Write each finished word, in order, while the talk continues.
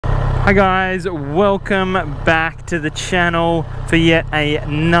Hi guys, welcome back to the channel for yet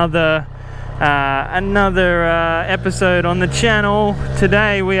another episode on the channel.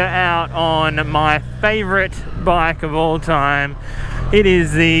 Today we are out on my favorite bike of all time. It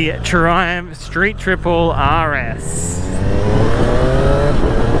is the Triumph Street Triple RS.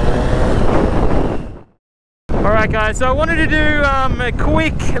 Alright guys, so I wanted to do a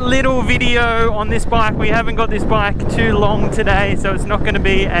quick little video on this bike. We haven't got this bike too long today, so it's not going to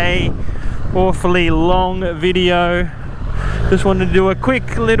be a awfully long video. Just wanted to do a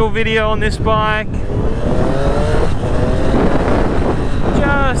quick little video on this bike,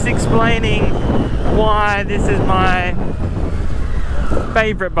 just explaining why this is my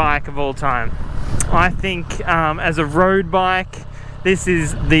favorite bike of all time. I think as a road bike, this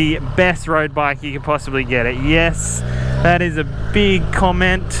is the best road bike you can possibly get it. Yes, that is a big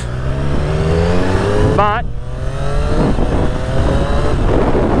comment, but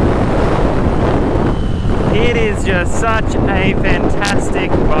it is just such a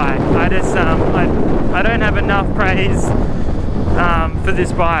fantastic bike. I just I don't have enough praise for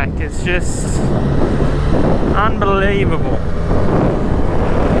this bike. It's just unbelievable.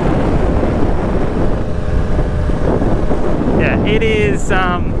 Yeah, it is,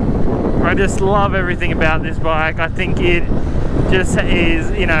 I just love everything about this bike. I think it just is,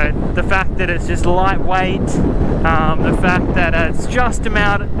 you know, the fact that it's just lightweight, the fact that it's just the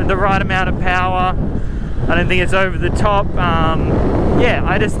right amount of power. I don't think it's over the top. Yeah,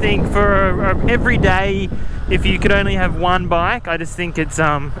 I just think for every day, if you could only have one bike, I just think it's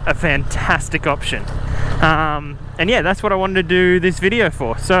a fantastic option. And yeah, that's what I wanted to do this video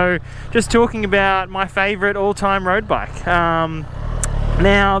for. So just talking about my favorite all-time road bike.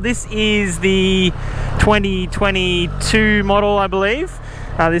 Now this is the 2022 model, I believe,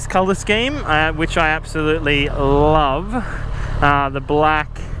 this color scheme, which I absolutely love. The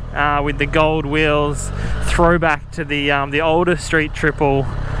black with the gold wheels, throwback to the older Street Triple,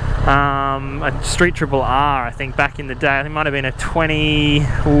 a Street Triple R, I think, back in the day. I think it might have been a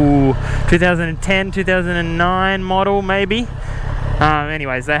 2010, 2009 model, maybe.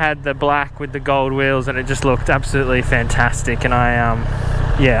 Anyways, they had the black with the gold wheels, and it just looked absolutely fantastic. And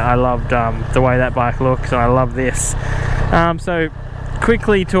yeah, I loved the way that bike looks, and I love this. So,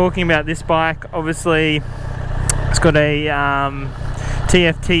 quickly talking about this bike, obviously, it's got a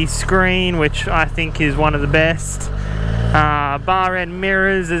TFT screen, which I think is one of the best. Bar end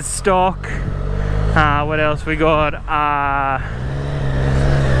mirrors as stock. What else we got?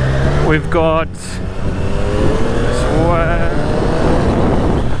 We've got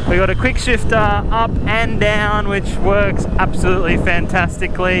a quick shifter up and down, which works absolutely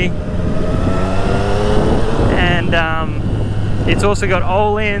fantastically. And it's also got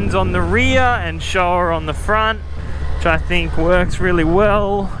Öhlins on the rear and Showa on the front, which I think works really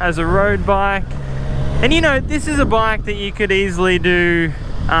well as a road bike. And you know, this is a bike that you could easily do,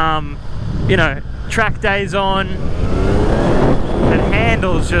 you know, track days on. It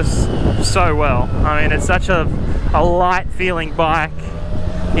handles just so well. I mean, it's such a light feeling bike.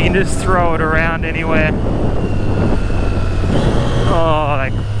 You can just throw it around anywhere. Oh,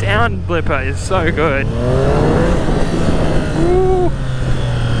 that down blipper is so good. Woo.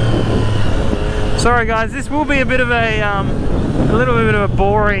 Sorry guys, this will be a bit of a little bit of a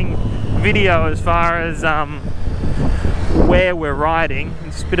boring video as far as where we're riding.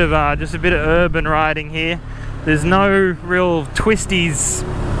 It's a bit of just a bit of urban riding here. There's no real twisties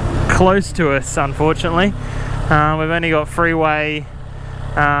close to us, unfortunately. We've only got freeway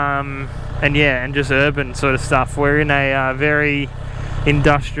and yeah, and just urban sort of stuff. We're in a very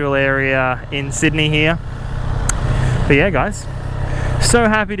industrial area in Sydney here. But yeah guys, so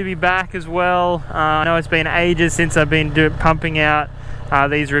happy to be back as well. I know it's been ages since I've been pumping out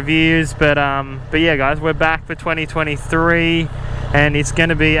these reviews, but yeah guys, we're back for 2023, and it's going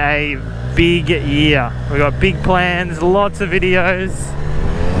to be a big year. We've got big plans, lots of videos,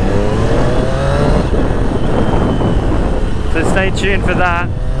 so stay tuned for that.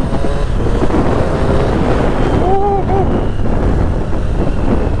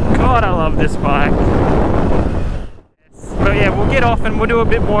 God, I love this bike. But yeah, we'll get off and we'll do a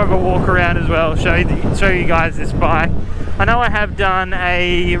bit more of a walk around as well, show you guys this bike. I know I have done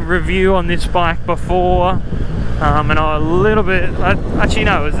a review on this bike before, and a little bit, actually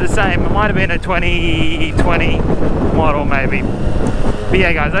no, it was the same. It might have been a 2020 model maybe. But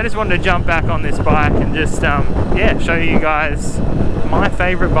yeah guys, I just wanted to jump back on this bike and just yeah, show you guys my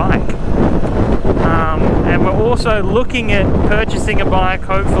favorite bike. And we're also looking at purchasing a bike,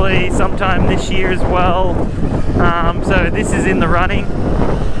 hopefully sometime this year as well. So this is in the running,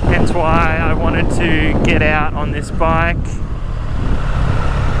 hence why I wanted to get out on this bike.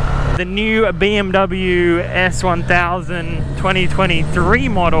 the new BMW S1000 2023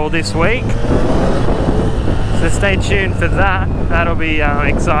 model this week. So stay tuned for that. That'll be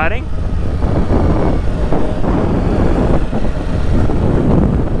exciting.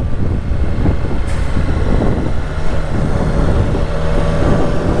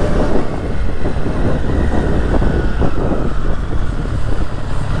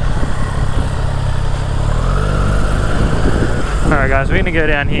 Alright guys, we're going to go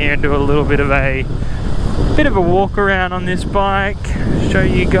down here and do a little bit of a walk around on this bike, show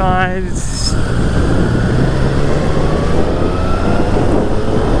you guys.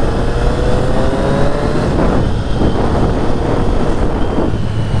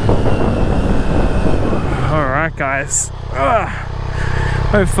 Alright guys,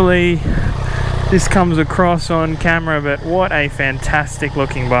 hopefully this comes across on camera, but what a fantastic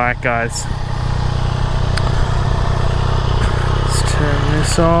looking bike, guys. Turn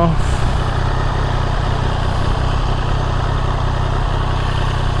this off.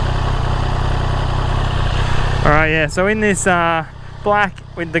 Alright, yeah, so in this black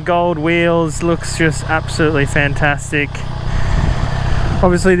with the gold wheels, looks just absolutely fantastic.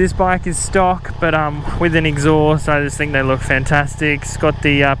 Obviously this bike is stock, but with an exhaust, I just think they look fantastic. It's got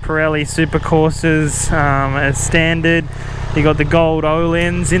the Pirelli Super Corsas as standard. You got the gold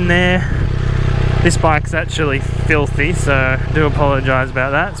O-lens in there. This bike's actually filthy, so I do apologise about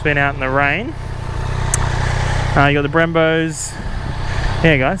that. It's been out in the rain. You got the Brembos.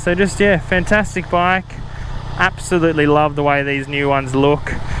 Yeah guys, so just, yeah, fantastic bike. Absolutely love the way these new ones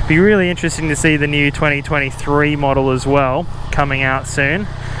look. Be really interesting to see the new 2023 model as well, coming out soon.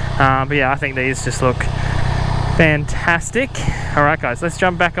 But yeah, I think these just look fantastic. Alright guys, let's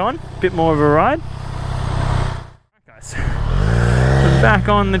jump back on. Bit more of a ride. Alright guys, we're back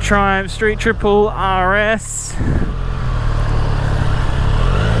on the Triumph Street Triple RS.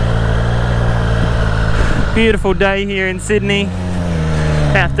 Beautiful day here in Sydney.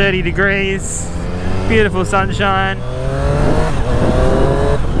 About 30 degrees. Beautiful sunshine.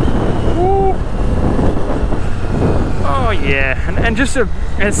 Woo. Oh yeah, and just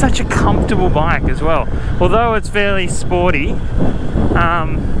it's such a comfortable bike as well. Although it's fairly sporty,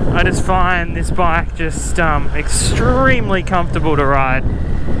 I just find this bike just extremely comfortable to ride.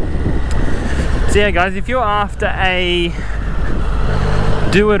 So yeah guys, if you're after a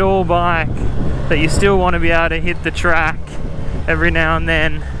do-it-all bike that you still want to be able to hit the track every now and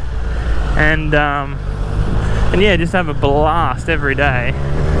then, and yeah, just have a blast every day,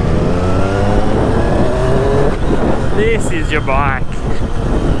 this is your bike.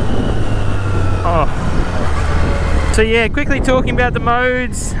 Oh, so yeah, quickly talking about the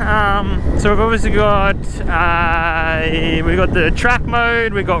modes. So we've obviously got we've got the track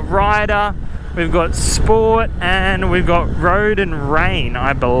mode, we've got rider, we've got sport, and we've got road and rain,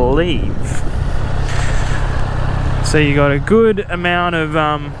 I believe. So you got a good amount of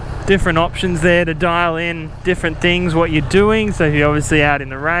different options there to dial in different things, what you're doing. So if you're obviously out in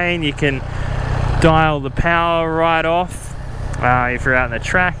the rain, you can dial the power right off. If you're out in the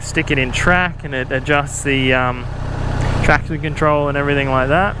track, stick it in track and it adjusts the traction control and everything like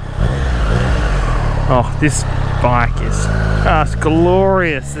that. Oh, this bike is just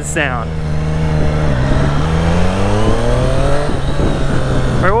glorious, the sound.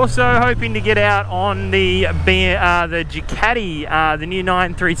 We're also hoping to get out on the Ducati, the new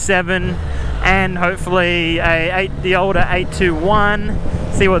 937, and hopefully the older 821,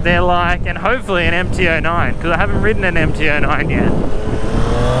 see what they're like, and hopefully an MT-09, because I haven't ridden an MT-09 yet.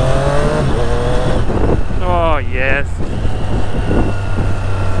 Oh yes.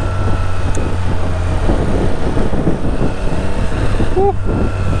 Woo.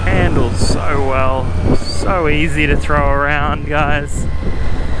 Handles so well, so easy to throw around, guys.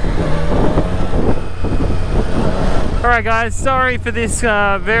 Alright guys, sorry for this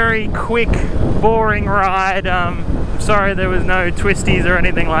very quick, boring ride. Sorry there was no twisties or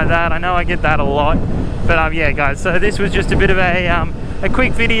anything like that. I know I get that a lot. But yeah guys, so this was just a bit of a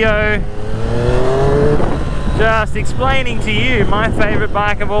quick video, just explaining to you my favourite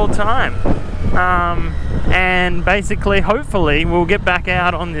bike of all time. And basically, hopefully, we'll get back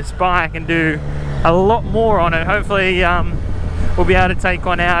out on this bike and do a lot more on it. Hopefully, we'll be able to take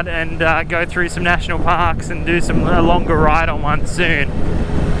one out and go through some national parks and do a longer ride on one soon.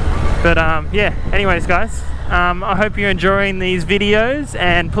 But yeah, anyways guys, I hope you're enjoying these videos,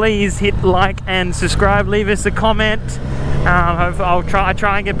 and please hit like and subscribe, leave us a comment. I'll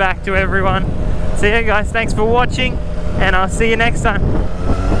try and get back to everyone. So yeah guys, thanks for watching, and I'll see you next time.